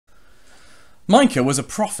Micah was a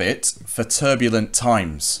prophet for turbulent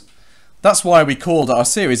times. That's why we called our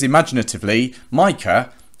series imaginatively,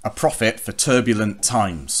 Micah, a prophet for turbulent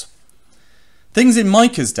times. Things in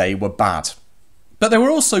Micah's day were bad, but they were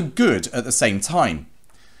also good at the same time.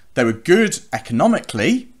 They were good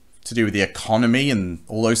economically, to do with the economy and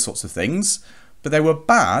all those sorts of things, but they were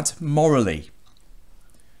bad morally.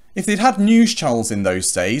 If they'd had news channels in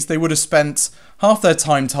those days, they would have spent half their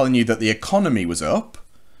time telling you that the economy was up,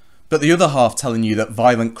 but the other half telling you that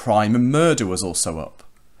violent crime and murder was also up.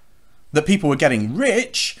 That people were getting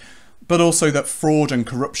rich, but also that fraud and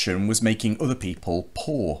corruption was making other people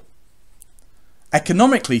poor.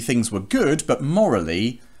 Economically, things were good, but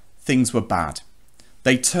morally, things were bad.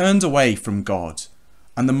 They turned away from God,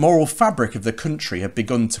 and the moral fabric of the country had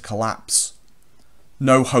begun to collapse.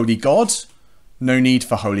 No holy God, no need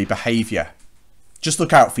for holy behaviour. Just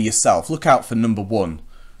look out for yourself, look out for number one,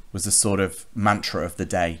 was the sort of mantra of the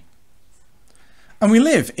day. And we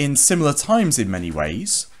live in similar times in many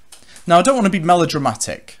ways. Now, I don't want to be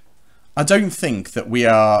melodramatic. I don't think that we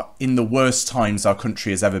are in the worst times our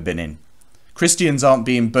country has ever been in. Christians aren't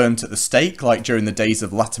being burnt at the stake like during the days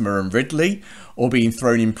of Latimer and Ridley, or being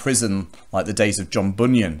thrown in prison like the days of John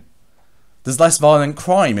Bunyan. There's less violent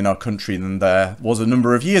crime in our country than there was a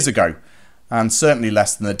number of years ago, and certainly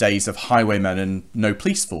less than the days of highwaymen and no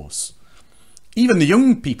police force. Even the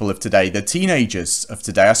young people of today, the teenagers of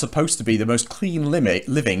today, are supposed to be the most clean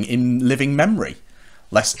living in living memory.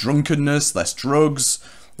 Less drunkenness, less drugs,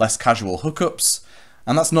 less casual hookups,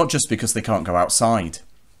 and that's not just because they can't go outside.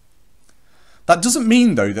 That doesn't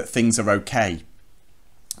mean, though, that things are okay.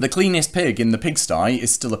 The cleanest pig in the pigsty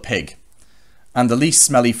is still a pig, and the least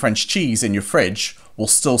smelly French cheese in your fridge will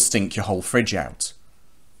still stink your whole fridge out.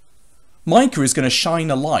 Micah is going to shine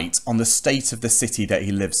a light on the state of the city that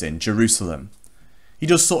he lives in, Jerusalem. He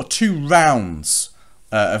does sort of two rounds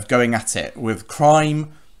of going at it with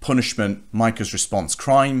crime, punishment, Micah's response.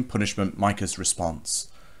 Crime, punishment, Micah's response.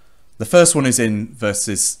 The first one is in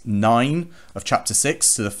verses 9 of chapter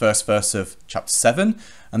 6 to the first verse of chapter 7,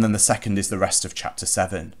 and then the second is the rest of chapter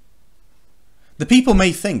 7. The people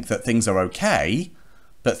may think that things are okay,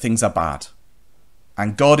 but things are bad.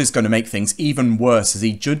 And God is going to make things even worse as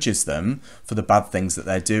he judges them for the bad things that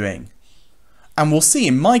they're doing. And we'll see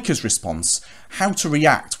in Micah's response how to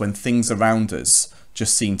react when things around us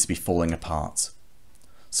just seem to be falling apart.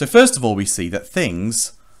 So first of all, we see that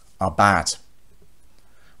things are bad.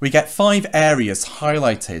 We get 5 areas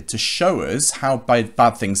highlighted to show us how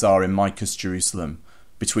bad things are in Micah's Jerusalem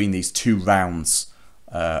between these 2 rounds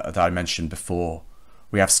that I mentioned before.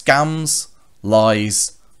 We have scams,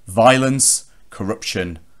 lies, violence,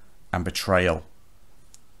 corruption and betrayal.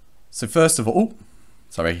 So first of all,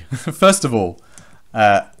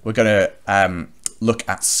 we're going to look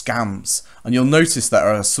at scams, and you'll notice there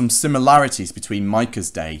are some similarities between Micah's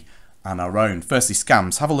day and our own. Firstly,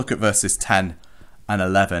 scams. Have a look at verses 10 and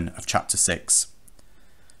 11 of chapter 6.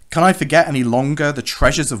 Can I forget any longer the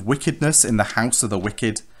treasures of wickedness in the house of the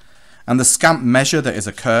wicked, and the scant measure that is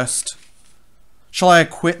accursed? Shall I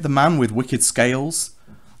acquit the man with wicked scales,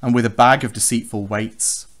 and with a bag of deceitful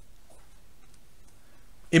weights?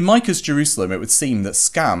 In Micah's Jerusalem, it would seem that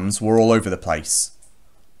scams were all over the place.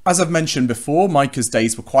 As I've mentioned before, Micah's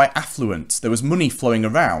days were quite affluent. There was money flowing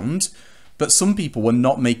around, but some people were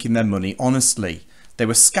not making their money honestly. They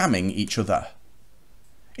were scamming each other.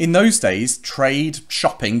 In those days, trade,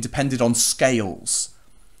 shopping depended on scales.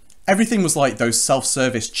 Everything was like those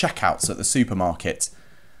self-service checkouts at the supermarket,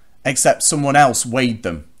 except someone else weighed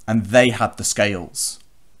them and they had the scales.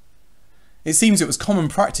 It seems it was common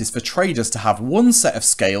practice for traders to have one set of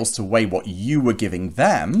scales to weigh what you were giving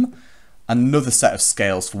them, and another set of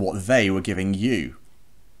scales for what they were giving you.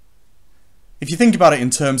 If you think about it in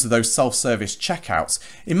terms of those self-service checkouts,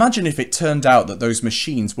 imagine if it turned out that those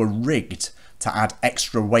machines were rigged to add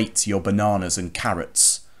extra weight to your bananas and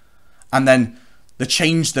carrots, and then the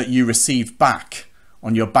change that you received back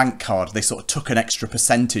on your bank card, they sort of took an extra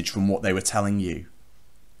percentage from what they were telling you.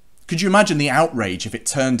 Could you imagine the outrage if it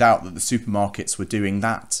turned out that the supermarkets were doing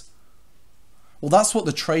that? Well, that's what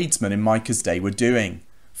the tradesmen in Micah's day were doing,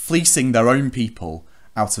 fleecing their own people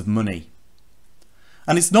out of money.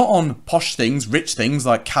 And it's not on posh things, rich things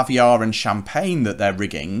like caviar and champagne that they're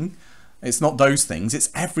rigging. It's not those things,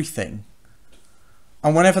 it's everything.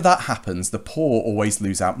 And whenever that happens, the poor always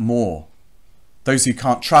lose out more. Those who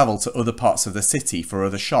can't travel to other parts of the city for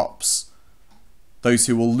other shops. Those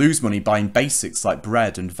who will lose money buying basics like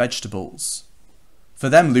bread and vegetables. For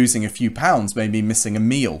them, losing a few pounds may mean missing a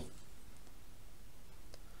meal.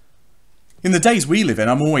 In the days we live in,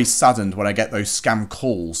 I'm always saddened when I get those scam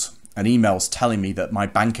calls and emails telling me that my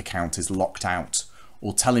bank account is locked out,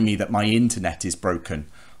 or telling me that my internet is broken,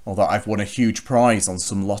 or that I've won a huge prize on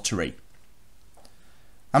some lottery.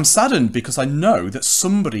 I'm saddened because I know that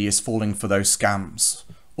somebody is falling for those scams,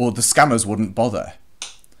 or the scammers wouldn't bother.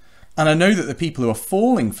 And I know that the people who are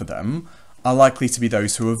falling for them are likely to be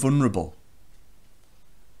those who are vulnerable.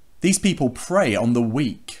 These people prey on the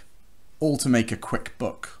weak, all to make a quick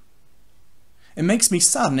buck. It makes me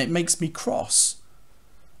sad and it makes me cross.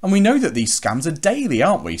 And we know that these scams are daily,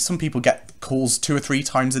 aren't we? Some people get calls 2 or 3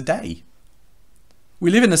 times a day. We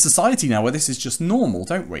live in a society now where this is just normal,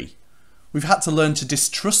 don't we? We've had to learn to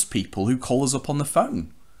distrust people who call us up on the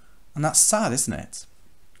phone. And that's sad, isn't it?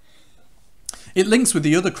 It links with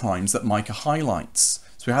the other crimes that Micah highlights.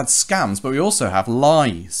 So we had scams, but we also have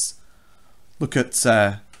lies. Look at,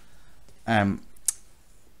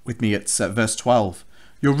 with me at verse 12.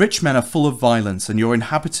 Your rich men are full of violence, and your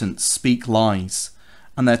inhabitants speak lies,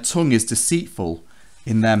 and their tongue is deceitful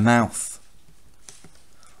in their mouth.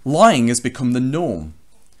 Lying has become the norm.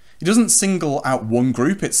 It doesn't single out one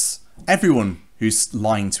group, it's everyone who's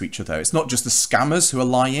lying to each other. It's not just the scammers who are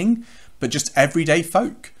lying, but just everyday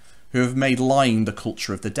folk who have made lying the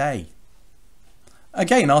culture of the day.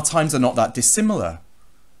 Again, our times are not that dissimilar.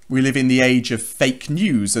 We live in the age of fake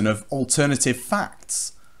news and of alternative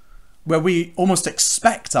facts, where we almost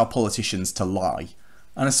expect our politicians to lie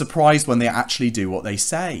and are surprised when they actually do what they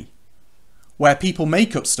say. Where people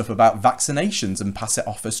make up stuff about vaccinations and pass it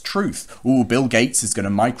off as truth. Oh, Bill Gates is going to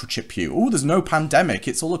microchip you. Oh, there's no pandemic.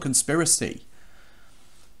 It's all a conspiracy.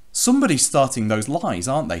 Somebody's starting those lies,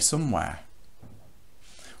 aren't they, somewhere?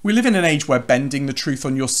 We live in an age where bending the truth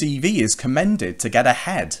on your CV is commended to get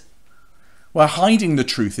ahead. Where hiding the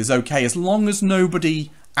truth is okay as long as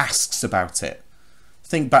nobody asks about it.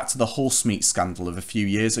 Think back to the horse meat scandal of a few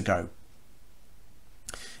years ago.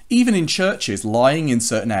 Even in churches, lying in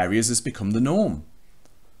certain areas has become the norm.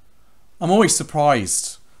 I'm always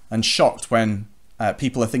surprised and shocked when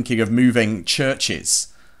people are thinking of moving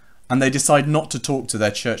churches and they decide not to talk to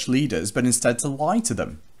their church leaders but instead to lie to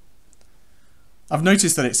them. I've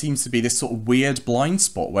noticed that it seems to be this sort of weird blind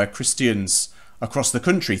spot where Christians across the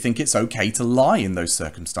country think it's okay to lie in those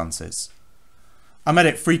circumstances. I met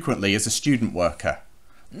it frequently as a student worker.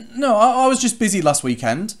 No, I was just busy last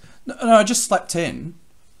weekend. No, I just slept in.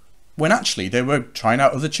 When actually they were trying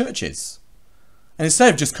out other churches. And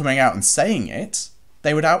instead of just coming out and saying it,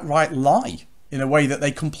 they would outright lie in a way that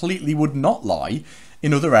they completely would not lie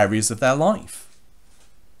in other areas of their life.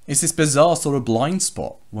 It's this bizarre sort of blind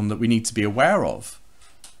spot, one that we need to be aware of.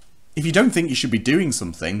 If you don't think you should be doing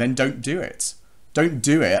something, then don't do it. Don't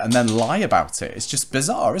do it and then lie about it. It's just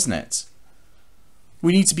bizarre, isn't it?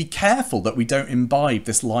 We need to be careful that we don't imbibe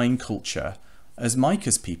this lying culture as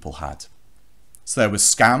Micah's people had. So there was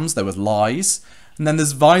scams, there was lies, and then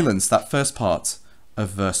there's violence, that first part of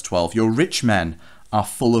verse 12. Your rich men are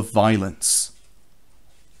full of violence.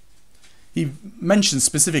 He mentions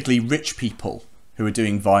specifically rich people who are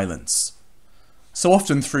doing violence. So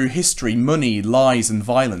often through history, money, lies and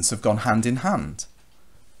violence have gone hand in hand.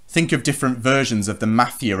 Think of different versions of the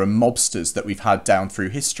mafia and mobsters that we've had down through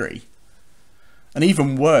history. And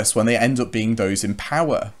even worse when they end up being those in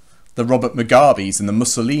power, the Robert Mugabes and the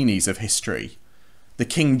Mussolinis of history. The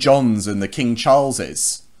King Johns and the King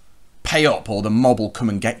Charleses. Pay up or the mob will come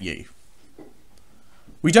and get you.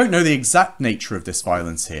 We don't know the exact nature of this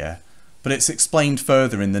violence here, but it's explained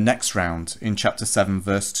further in the next round in chapter 7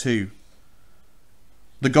 verse 2.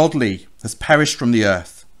 The godly has perished from the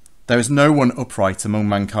earth. There is no one upright among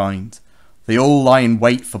mankind. They all lie in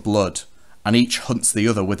wait for blood, and each hunts the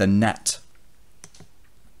other with a net.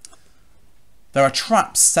 There are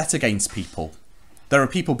traps set against people. There are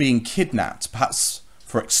people being kidnapped, perhaps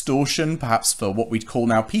for extortion, perhaps for what we'd call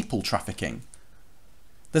now people trafficking.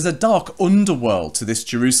 There's a dark underworld to this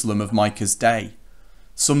Jerusalem of Micah's day,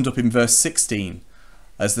 summed up in verse 16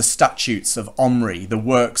 as the statutes of Omri, the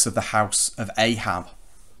works of the house of Ahab.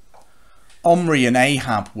 Omri and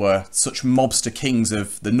Ahab were such mobster kings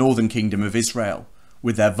of the northern kingdom of Israel,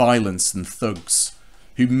 with their violence and thugs,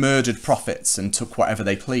 who murdered prophets and took whatever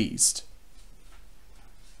they pleased.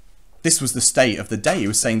 This was the state of the day. He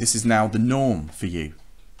was saying this is now the norm for you.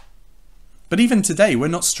 But even today, we're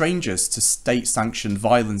not strangers to state-sanctioned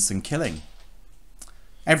violence and killing.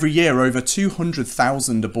 Every year, over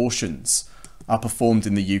 200,000 abortions are performed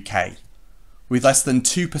in the UK, with less than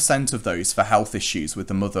 2% of those for health issues with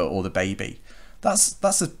the mother or the baby.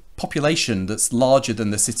 That's a population that's larger than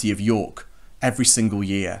the city of York every single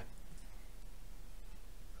year.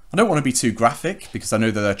 I don't want to be too graphic because I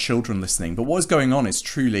know that there are children listening, but what is going on is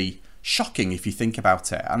truly shocking if you think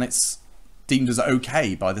about it, and it's deemed as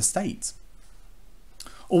okay by the state.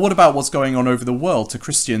 Or what about what's going on over the world to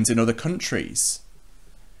Christians in other countries?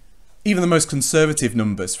 Even the most conservative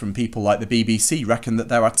numbers from people like the BBC reckon that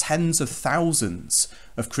there are tens of thousands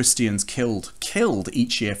of Christians killed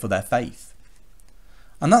each year for their faith.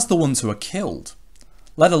 And that's the ones who are killed,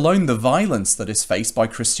 let alone the violence that is faced by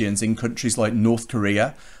Christians in countries like North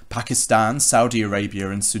Korea, Pakistan, Saudi Arabia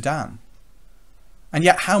and Sudan. And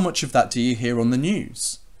yet how much of that do you hear on the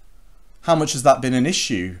news? How much has that been an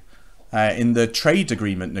issue in the trade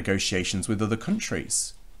agreement negotiations with other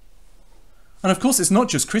countries? And of course, it's not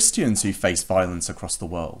just Christians who face violence across the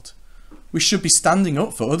world. We should be standing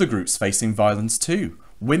up for other groups facing violence too.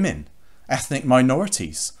 Women, ethnic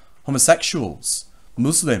minorities, homosexuals,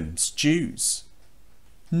 Muslims, Jews.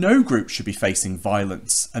 No group should be facing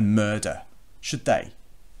violence and murder, should they?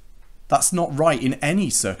 That's not right in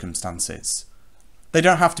any circumstances. They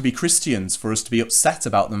don't have to be Christians for us to be upset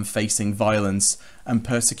about them facing violence and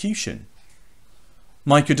persecution.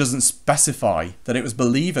 Micah doesn't specify that it was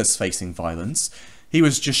believers facing violence. He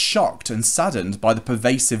was just shocked and saddened by the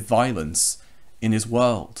pervasive violence in his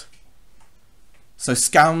world. So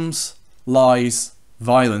scams, lies,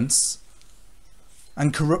 violence,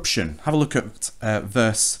 and corruption. Have a look at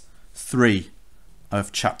verse 3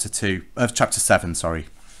 of chapter 7.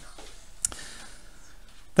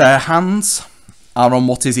 Their hands are on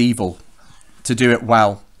what is evil, to do it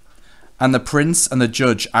well, and the prince and the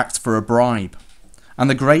judge act for a bribe. And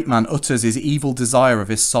the great man utters his evil desire of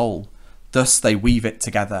his soul. Thus they weave it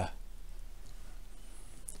together.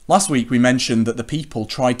 Last week we mentioned that the people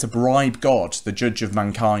tried to bribe God, the judge of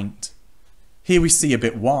mankind. Here we see a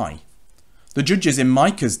bit why. The judges in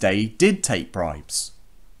Micah's day did take bribes.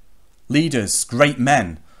 Leaders, great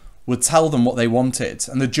men, would tell them what they wanted,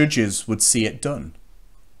 and the judges would see it done.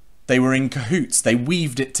 They were in cahoots, they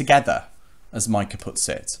weaved it together, as Micah puts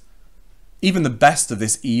it. Even the best of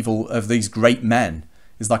these great men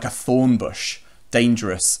is like a thorn bush,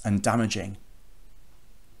 dangerous and damaging.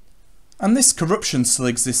 And this corruption still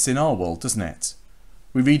exists in our world, doesn't it?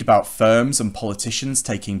 We read about firms and politicians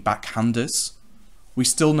taking backhanders. We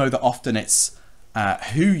still know that often it's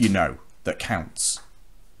who you know that counts.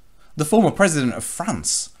 The former president of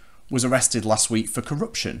France was arrested last week for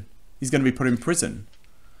corruption. He's going to be put in prison.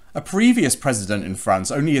 A previous president in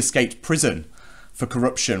France only escaped prison for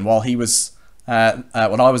corruption while he was when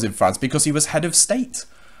I was in France, because he was head of state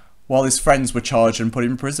while his friends were charged and put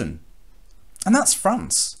in prison. And that's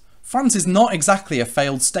France. France is not exactly a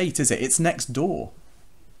failed state, is it? It's next door.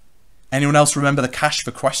 Anyone else remember the cash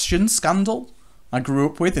for questions scandal I grew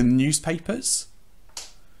up with in the newspapers?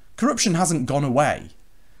 Corruption hasn't gone away.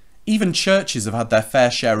 Even churches have had their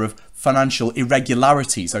fair share of financial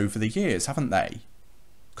irregularities over the years, haven't they?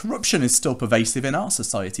 Corruption is still pervasive in our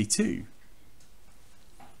society too.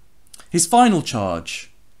 His final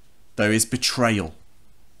charge, though, is betrayal.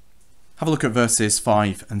 Have a look at verses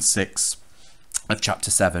 5 and 6 of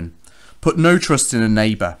chapter 7. Put no trust in a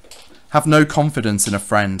neighbour. Have no confidence in a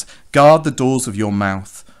friend. Guard the doors of your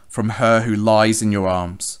mouth from her who lies in your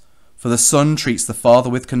arms. For the son treats the father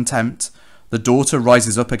with contempt. The daughter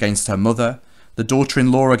rises up against her mother. The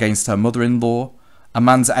daughter-in-law against her mother-in-law. A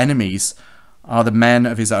man's enemies are the men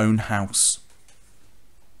of his own house.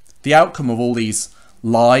 The outcome of all these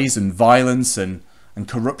lies and violence and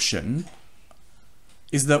corruption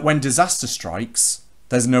is that when disaster strikes,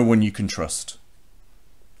 there's no one you can trust.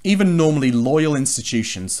 Even normally loyal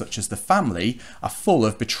institutions such as the family are full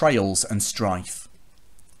of betrayals and strife.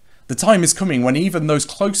 The time is coming when even those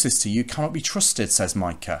closest to you cannot be trusted, says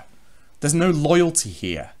Micah. There's no loyalty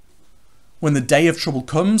here. When the day of trouble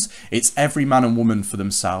comes, it's every man and woman for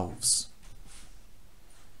themselves.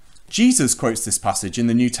 Jesus quotes this passage in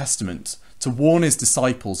the New Testament to warn his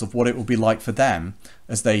disciples of what it will be like for them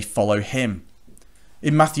as they follow him.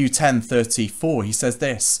 In Matthew 10:34, he says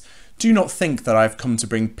this, "Do not think that I have come to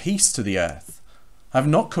bring peace to the earth. I have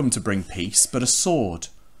not come to bring peace, but a sword.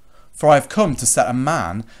 For I have come to set a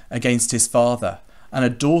man against his father, and a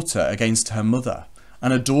daughter against her mother,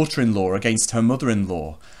 and a daughter-in-law against her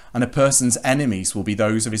mother-in-law, and a person's enemies will be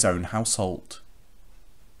those of his own household."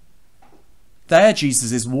 There,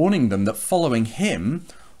 Jesus is warning them that following him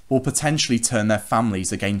will potentially turn their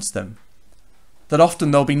families against them. That often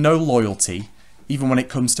there'll be no loyalty, even when it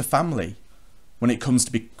comes to family, when it comes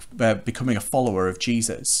to becoming a follower of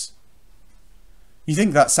Jesus. You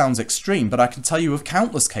think that sounds extreme, but I can tell you of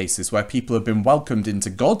countless cases where people have been welcomed into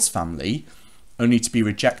God's family only to be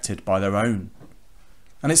rejected by their own.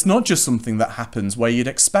 And it's not just something that happens where you'd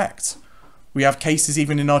expect. We have cases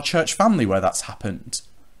even in our church family where that's happened.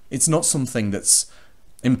 It's not something that's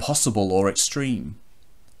impossible or extreme.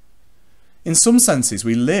 In some senses,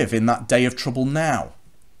 we live in that day of trouble now.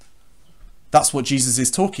 That's what Jesus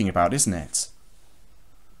is talking about, isn't it?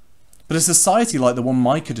 But a society like the one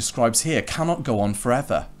Micah describes here cannot go on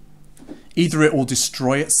forever. Either it will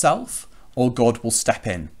destroy itself or God will step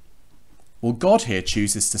in. Well, God here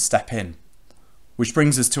chooses to step in. Which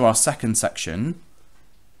brings us to our second section.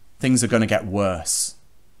 Things are going to get worse.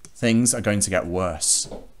 Things are going to get worse.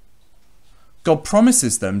 God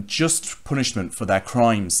promises them just punishment for their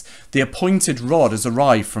crimes. The appointed rod has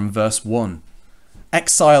arrived from verse 1.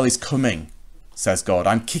 Exile is coming, says God.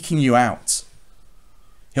 I'm kicking you out.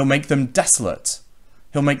 He'll make them desolate.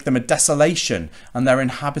 He'll make them a desolation, and their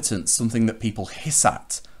inhabitants something that people hiss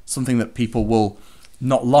at, something that people will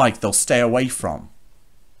not like, they'll stay away from.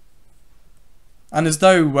 And as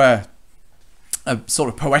though a sort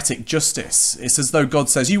of poetic justice, it's as though God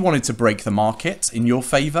says, you wanted to break the market in your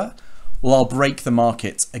favour, well, I'll break the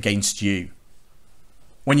market against you.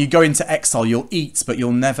 When you go into exile, you'll eat, but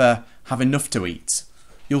you'll never have enough to eat.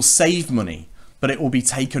 You'll save money, but it will be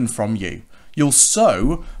taken from you. You'll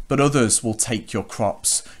sow, but others will take your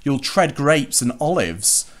crops. You'll tread grapes and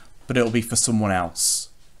olives, but it'll be for someone else.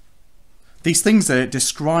 These things that it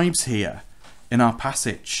describes here in our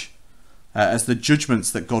passage as the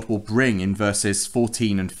judgments that God will bring in verses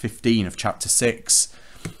 14 and 15 of chapter 6.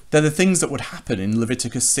 They're the things that would happen in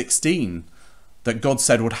Leviticus 16 that God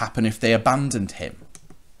said would happen if they abandoned him.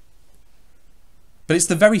 But it's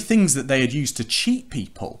the very things that they had used to cheat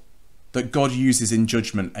people that God uses in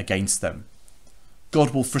judgment against them.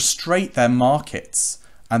 God will frustrate their markets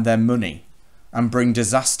and their money and bring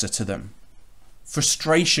disaster to them.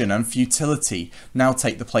 Frustration and futility now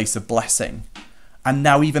take the place of blessing. And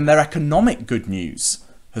now even their economic good news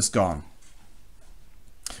has gone.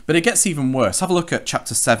 But it gets even worse. Have a look at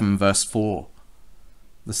chapter 7, verse 4.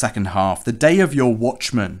 The second half. The day of your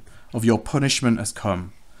watchman, of your punishment has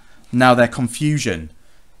come. Now their confusion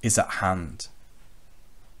is at hand.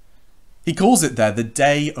 He calls it there the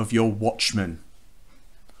day of your watchman.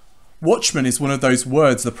 Watchman is one of those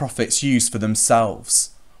words the prophets used for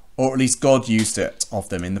themselves, or at least God used it of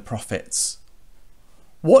them in the prophets.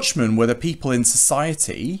 Watchmen were the people in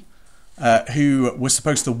society who were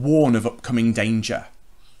supposed to warn of upcoming danger.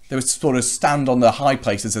 They would sort of stand on the high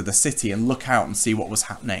places of the city and look out and see what was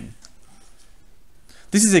happening.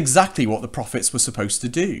 This is exactly what the prophets were supposed to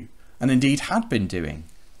do, and indeed had been doing.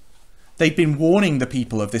 They'd been warning the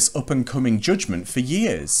people of this up and coming judgment for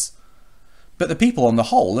years. But the people on the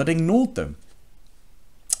whole had ignored them.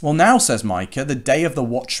 Well, now, says Micah, the day of the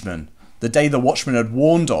watchman, the day the watchman had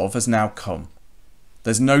warned of, has now come.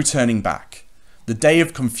 There's no turning back. The day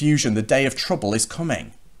of confusion, the day of trouble is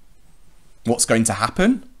coming. What's going to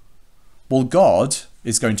happen? Well, God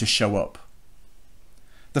is going to show up.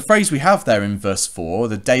 The phrase we have there in verse 4,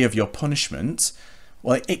 the day of your punishment,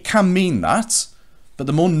 well, it can mean that, but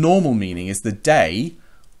the more normal meaning is the day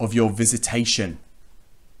of your visitation.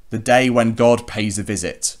 The day when God pays a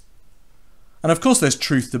visit. And of course there's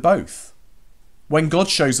truth to both. When God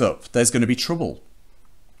shows up, there's going to be trouble.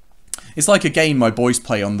 It's like a game my boys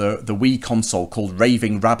play on the Wii console called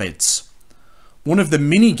Raving Rabbids. One of the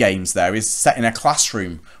mini games there is set in a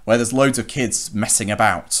classroom where there's loads of kids messing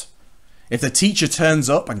about. If the teacher turns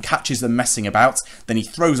up and catches them messing about, then he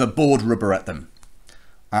throws a board rubber at them.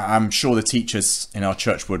 I'm sure the teachers in our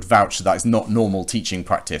church would vouch that is not normal teaching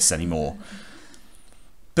practice anymore.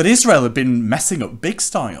 But Israel had been messing up big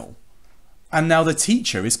style. And now the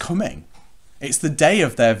teacher is coming. It's the day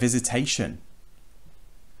of their visitation.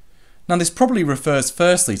 Now this probably refers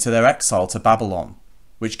firstly to their exile to Babylon,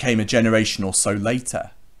 which came a generation or so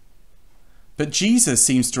later. But Jesus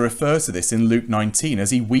seems to refer to this in Luke 19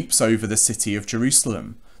 as he weeps over the city of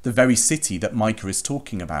Jerusalem, the very city that Micah is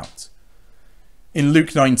talking about. In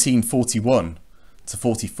Luke 19:41 to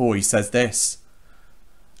 44 he says this,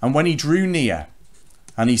 "And when he drew near,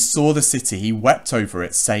 and he saw the city, he wept over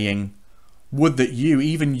it, saying, Would that you,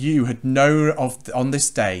 even you, had known on this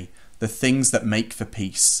day the things that make for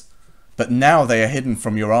peace. But now they are hidden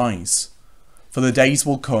from your eyes. For the days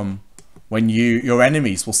will come when your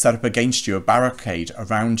enemies will set up against you a barricade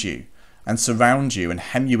around you, and surround you and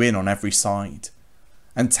hem you in on every side,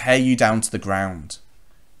 and tear you down to the ground,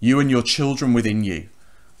 you and your children within you,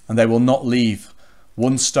 and they will not leave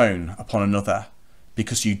one stone upon another,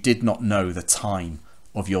 because you did not know the time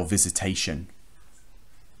of your visitation."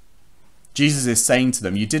 Jesus is saying to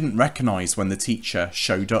them, you didn't recognize when the teacher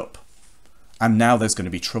showed up, and now there's going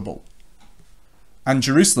to be trouble. And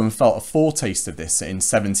Jerusalem felt a foretaste of this in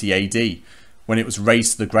 70 AD, when it was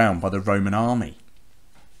razed to the ground by the Roman army.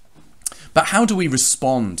 But how do we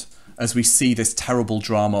respond as we see this terrible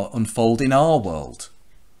drama unfold in our world?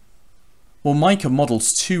 Well, Micah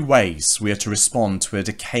models two ways we are to respond to a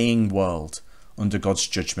decaying world under God's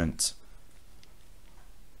judgment.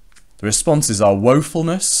 The responses are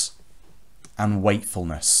woefulness and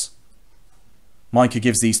wakefulness. Micah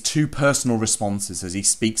gives these two personal responses as he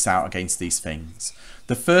speaks out against these things.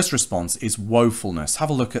 The first response is woefulness. Have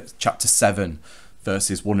a look at chapter 7,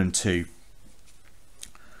 verses 1 and 2.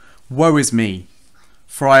 Woe is me,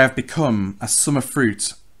 for I have become as summer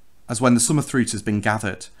fruit, as when the summer fruit has been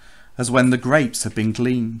gathered, as when the grapes have been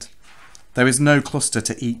gleaned. There is no cluster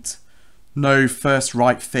to eat, no first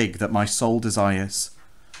ripe fig that my soul desires.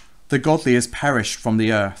 The godly is perished from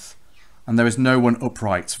the earth, and there is no one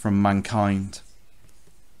upright from mankind.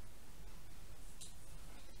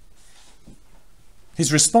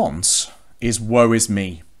 His response is, woe is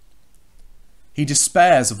me. He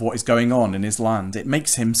despairs of what is going on in his land. It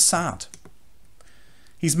makes him sad.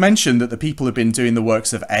 He's mentioned that the people have been doing the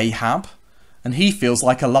works of Ahab, and he feels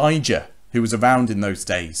like Elijah, who was around in those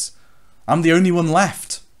days. I'm the only one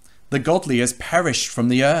left. The godly has perished from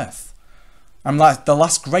the earth. I'm like the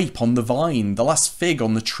last grape on the vine, the last fig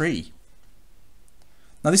on the tree.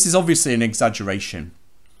 Now this is obviously an exaggeration.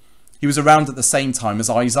 He was around at the same time as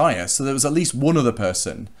Isaiah, so there was at least one other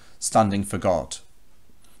person standing for God.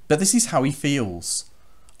 But this is how he feels,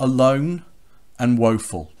 alone and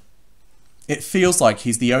woeful. It feels like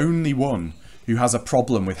he's the only one who has a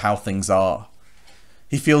problem with how things are.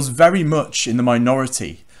 He feels very much in the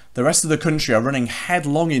minority. The rest of the country are running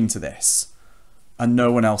headlong into this, and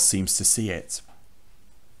no one else seems to see it.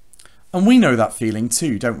 And we know that feeling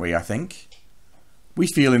too, don't we, I think? We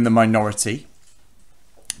feel in the minority.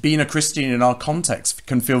 Being a Christian in our context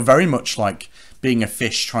can feel very much like being a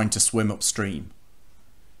fish trying to swim upstream.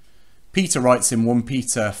 Peter writes in 1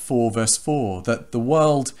 Peter 4 verse 4 that the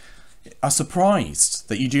world are surprised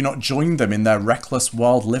that you do not join them in their reckless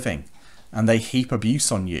wild living, and they heap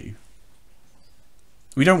abuse on you.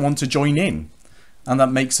 We don't want to join in, and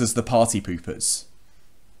that makes us the party poopers.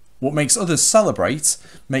 What makes others celebrate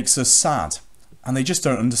makes us sad, and they just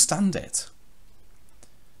don't understand it.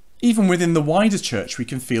 Even within the wider church, we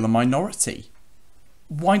can feel a minority.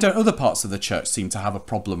 Why don't other parts of the church seem to have a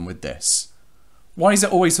problem with this? Why is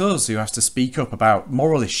it always us who have to speak up about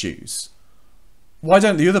moral issues? Why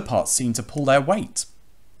don't the other parts seem to pull their weight?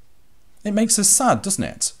 It makes us sad, doesn't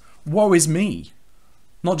it? Woe is me.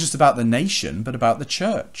 Not just about the nation, but about the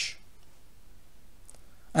church.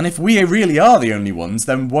 And if we really are the only ones,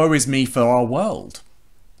 then woe is me for our world.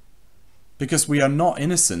 Because we are not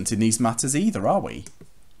innocent in these matters either, are we?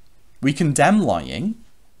 We condemn lying,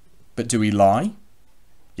 but do we lie?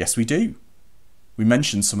 Yes, we do. We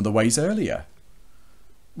mentioned some of the ways earlier.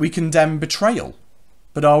 We condemn betrayal,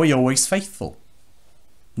 but are we always faithful?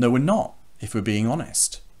 No, we're not, if we're being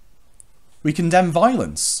honest. We condemn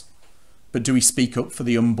violence, but do we speak up for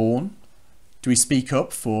the unborn? Do we speak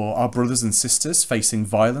up for our brothers and sisters facing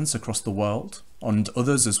violence across the world, and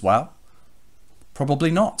others as well? Probably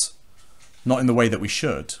not. Not in the way that we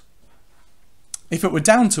should. If it were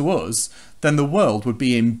down to us, then the world would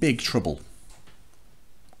be in big trouble.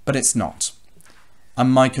 But it's not.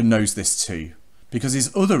 And Micah knows this too, because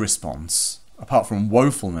his other response, apart from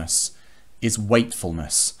woefulness, is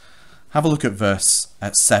wakefulness. Have a look at verse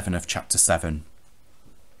 7 of chapter 7.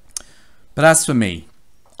 But as for me,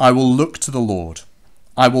 I will look to the Lord.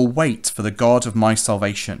 I will wait for the God of my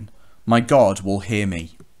salvation. My God will hear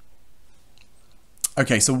me.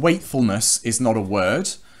 Okay, so wakefulness is not a word,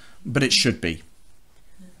 but it should be.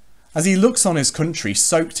 As he looks on his country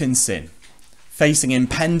soaked in sin, facing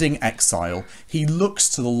impending exile, he looks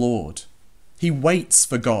to the Lord. He waits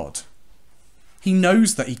for God. He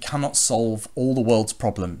knows that he cannot solve all the world's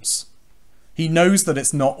problems. He knows that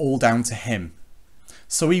it's not all down to him.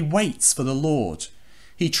 So he waits for the Lord.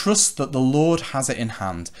 He trusts that the Lord has it in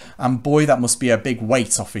hand, and boy, that must be a big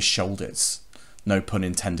weight off his shoulders. No pun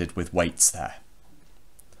intended with weights there.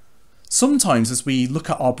 Sometimes as we look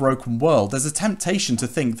at our broken world, there's a temptation to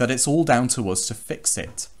think that it's all down to us to fix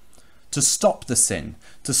it, to stop the sin,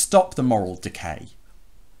 to stop the moral decay.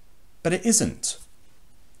 But it isn't.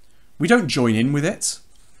 We don't join in with it.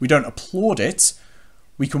 We don't applaud it.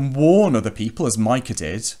 We can warn other people as Micah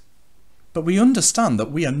did, but we understand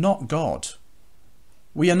that we are not God.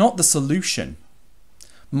 We are not the solution.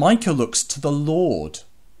 Micah looks to the Lord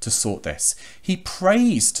to sort this. He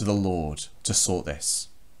prays to the Lord to sort this.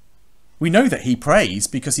 We know that he prays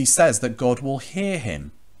because he says that God will hear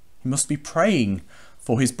him. He must be praying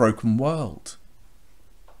for his broken world.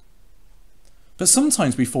 But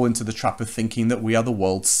sometimes we fall into the trap of thinking that we are the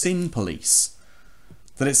world's sin police,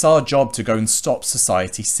 that it's our job to go and stop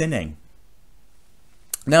society sinning.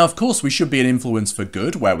 Now, of course, we should be an influence for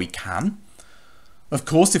good where we can. Of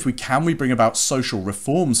course, if we can, we bring about social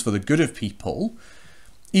reforms for the good of people.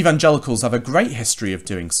 Evangelicals have a great history of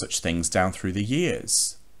doing such things down through the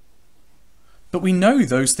years. But we know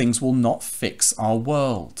those things will not fix our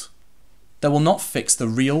world. They will not fix the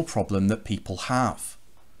real problem that people have.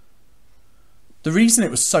 The reason it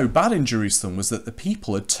was so bad in Jerusalem was that the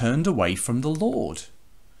people had turned away from the Lord.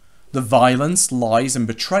 The violence, lies and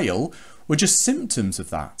betrayal were just symptoms of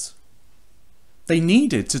that. They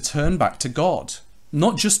needed to turn back to God,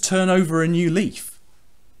 not just turn over a new leaf.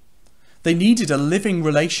 They needed a living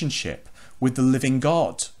relationship with the living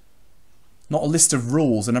God, not a list of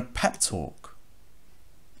rules and a pep talk.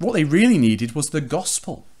 What they really needed was the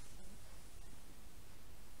gospel.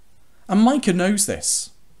 And Micah knows this.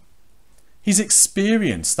 He's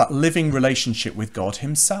experienced that living relationship with God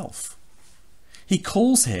himself. He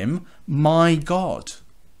calls him my God.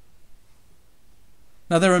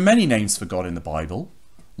 Now there are many names for God in the Bible.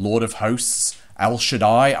 Lord of hosts, El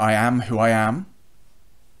Shaddai, I am who I am.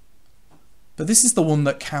 But this is the one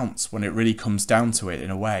that counts when it really comes down to it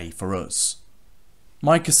in a way for us.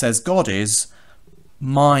 Micah says God is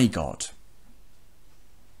my God.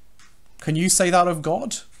 Can you say that of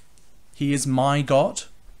God? He is my God.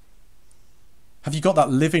 Have you got that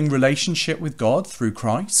living relationship with God through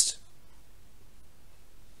Christ?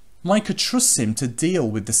 Micah trusts him to deal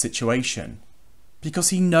with the situation because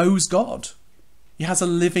he knows God. He has a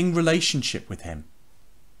living relationship with him.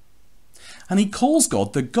 And he calls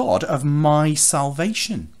God the God of my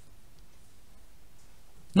salvation.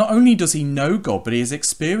 Not only does he know God, but he has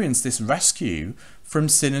experienced this rescue from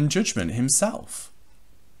sin and judgment himself.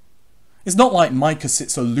 It's not like Micah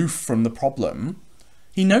sits aloof from the problem.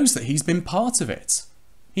 He knows that he's been part of it.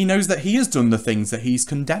 He knows that he has done the things that he's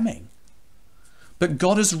condemning. But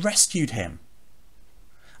God has rescued him.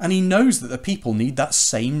 And he knows that the people need that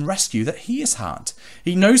same rescue that he has had.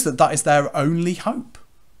 He knows that that is their only hope.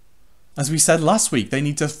 As we said last week, they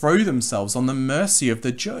need to throw themselves on the mercy of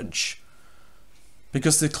the judge,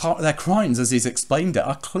 because their crimes, as he's explained it,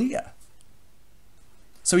 are clear.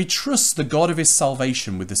 So he trusts the God of his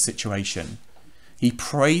salvation with the situation. He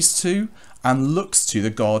prays to and looks to the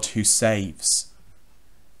God who saves.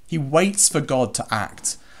 He waits for God to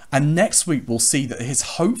act. And next week we'll see that his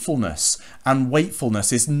hopefulness and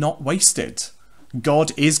waitfulness is not wasted.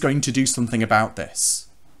 God is going to do something about this.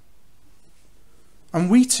 And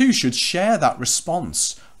we too should share that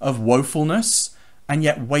response of woefulness and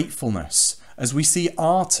yet waitfulness as we see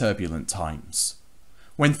our turbulent times.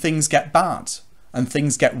 When things get bad and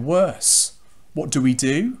things get worse, what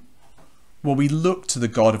do? Well, we look to the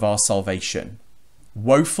God of our salvation,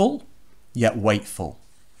 woeful yet waitful,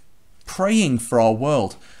 praying for our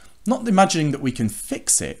world, not imagining that we can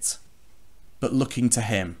fix it, but looking to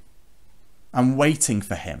him and waiting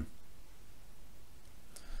for him.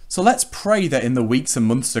 So let's pray that in the weeks and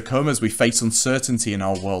months to come, as we face uncertainty in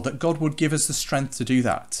our world, that God would give us the strength to do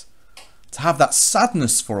that, to have that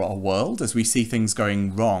sadness for our world as we see things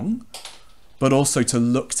going wrong, but also to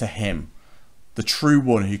look to him, the true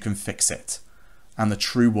one who can fix it, and the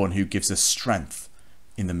true one who gives us strength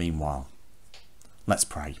in the meanwhile. Let's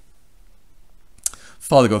pray.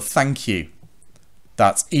 Father God, thank you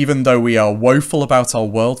that even though we are woeful about our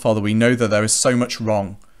world, Father, we know that there is so much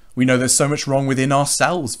wrong. We know there's so much wrong within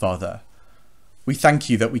ourselves, Father. We thank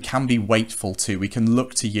you that we can be waitful too. We can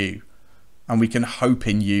look to you and we can hope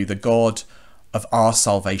in you, the God of our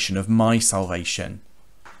salvation, of my salvation.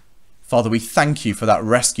 Father, we thank you for that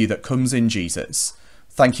rescue that comes in Jesus.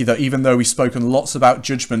 Thank you that even though we've spoken lots about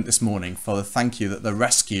judgment this morning, Father, thank you that the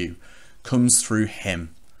rescue comes through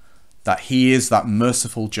him, that he is that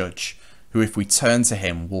merciful judge who, if we turn to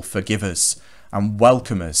him, will forgive us and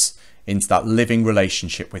welcome us into that living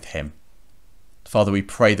relationship with him. Father, we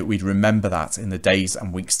pray that we'd remember that in the days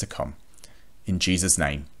and weeks to come. In Jesus'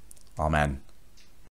 name, amen.